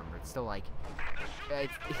slightly better armor, it's still like,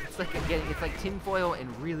 it's like again, it's like tinfoil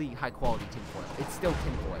and really high quality tinfoil. It's still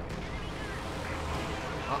tinfoil.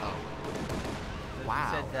 Uh-oh. Wow.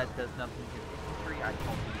 You said that does nothing to infantry. I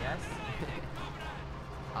told you yes.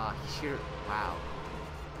 He should. Wow.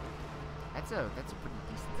 That's a pretty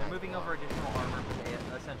decent. They're moving over additional armor, but they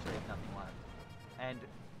essentially have nothing left. And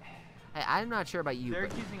hey, I'm not sure about you. They're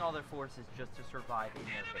but using all their forces just to survive in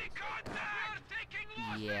their base.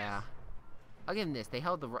 Yeah. I'll give them this. They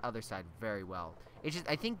held the other side very well. It's just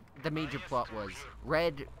I think the major plot was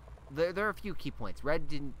red. There are a few key points. Red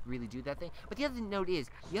didn't really do that thing. But the other note is,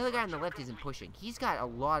 the other guy on the left isn't pushing. He's got a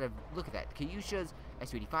lot of, look at that, Kyushas,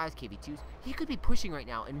 S-285s, KV-2s. He could be pushing right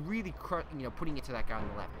now and really, putting it to that guy on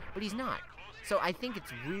the left. But he's not. So I think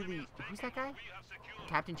it's really, who's that guy?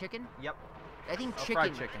 Captain Chicken? Yep. I think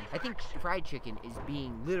Fried Chicken. I think Fried Chicken is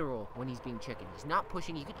being literal when he's being chicken. He's not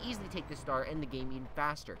pushing. He could easily take the star and the game even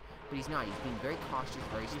faster, but he's not. He's being very cautious,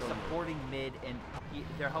 very slow. He's supporting mid, and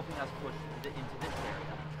they're helping us push into this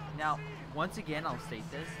area. Now, once again, I'll state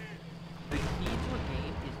this. The key to a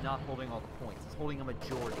game is not holding all the points. It's holding a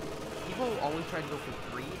majority. People always try to go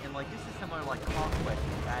for 3, and like this is similar like Conquest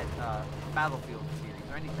at Battlefield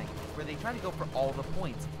series or anything, where they try to go for all the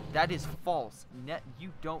points. That is false.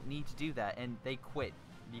 You don't need to do that, and they quit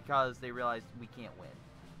because they realized we can't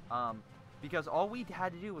win. Because all we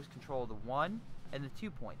had to do was control the 1 and the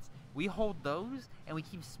 2 points. We hold those, and we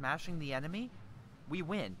keep smashing the enemy. We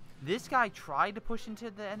win. This guy tried to push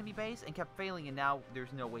into the enemy base and kept failing, and now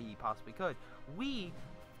there's no way he possibly could. We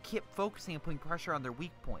kept focusing and putting pressure on their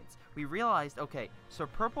weak points. We realized, okay, so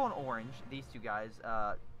purple and orange, these two guys,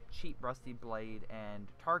 Cheap, Rusty Blade, and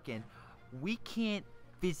Tarkin, we can't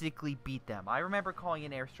physically beat them. I remember calling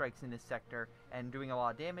in airstrikes in this sector and doing a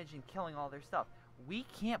lot of damage and killing all their stuff. We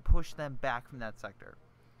can't push them back from that sector.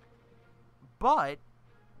 But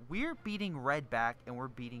we're beating red back, and we're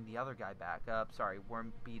beating the other guy back. Sorry, we're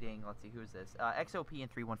beating, let's see, who is this? XOP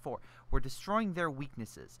and 314. We're destroying their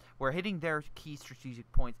weaknesses. We're hitting their key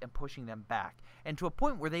strategic points and pushing them back. And to a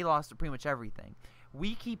point where they lost pretty much everything.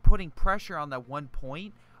 We keep putting pressure on that 1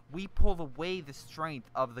 point. We pull away the strength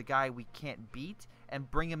of the guy we can't beat and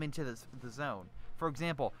bring him into the zone. For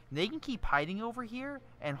example, they can keep hiding over here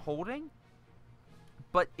and holding,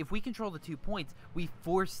 but if we control the 2 points, we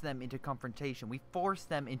force them into confrontation. We force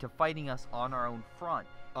them into fighting us on our own front.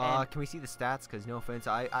 Can we see the stats? Because no offense,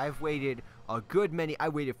 I've waited a good many. I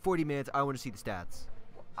waited 40 minutes. I want to see the stats.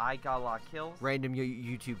 I got a lot of kills. Random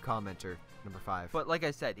YouTube commenter, number 5. But like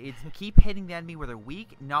I said, it's keep hitting the enemy where they're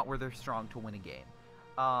weak, not where they're strong to win a game.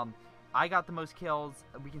 I got the most kills.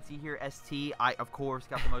 We can see here ST. I, of course,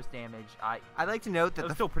 got the most damage. I'd like to note that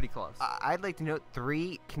was still pretty close. I'd like to note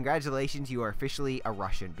 3. Congratulations, you are officially a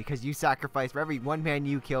Russian because you sacrificed for every 1 man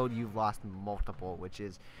you killed, you've lost multiple, which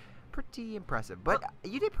is pretty impressive. But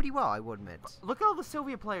you did pretty well, I would admit. Look at all the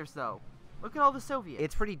Soviet players, though. Look at all the Soviets.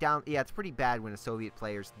 It's pretty down. Yeah, it's pretty bad when the Soviet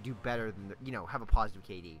players do better than have a positive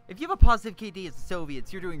KD. If you have a positive KD as the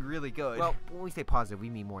Soviets, you're doing really good. Well, when we say positive, we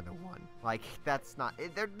mean more than 1. Like that's not. They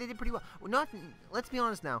did pretty well. Let's be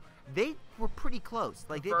honest now. They were pretty close.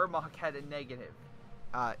 Like Vermont had a negative.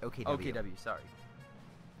 OKW. OKW, sorry.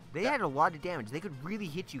 They had a lot of damage. They could really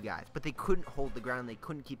hit you guys, but they couldn't hold the ground. They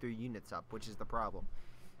couldn't keep their units up, which is the problem.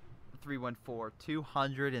 314,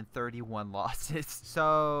 231 losses.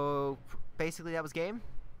 So basically that was game.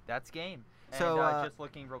 That's game. So, And just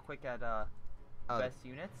looking real quick at best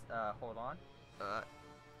units. Hold on. What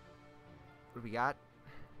do we got?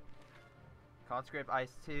 Conscript,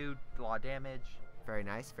 Ice 2, a lot of damage. Very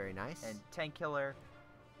nice, very nice. And Tank Killer,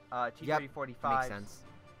 Yep, T-3045, makes sense.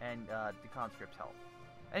 and the Conscript's health.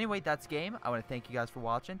 Anyway, that's game. I want to thank you guys for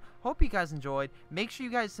watching. Hope you guys enjoyed. Make sure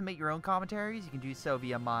you guys submit your own commentaries. You can do so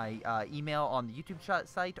via my email on the YouTube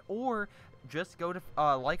site, or just go to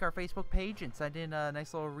like our Facebook page and send in a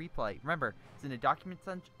nice little replay. Remember, it's in the document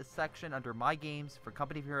section under My Games for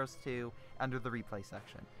Company of Heroes 2 under the replay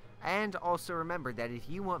section. And also remember that if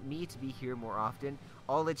you want me to be here more often,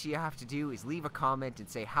 all that you have to do is leave a comment and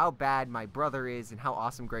say how bad my brother is and how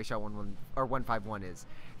awesome Greyshot 151 is.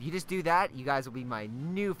 If you just do that, you guys will be my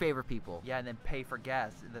new favorite people. Yeah, and then pay for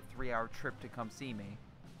gas, the 3-hour trip to come see me.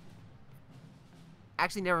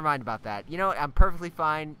 Actually, never mind about that. You know, I'm perfectly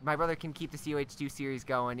fine. My brother can keep the COH2 series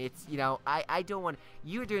going. It's, you know, I don't want...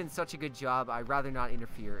 You're doing such a good job, I'd rather not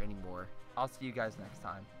interfere anymore. I'll see you guys next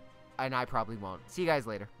time. And I probably won't. See you guys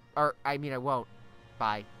later. Or, I mean, I won't.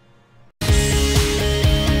 Bye.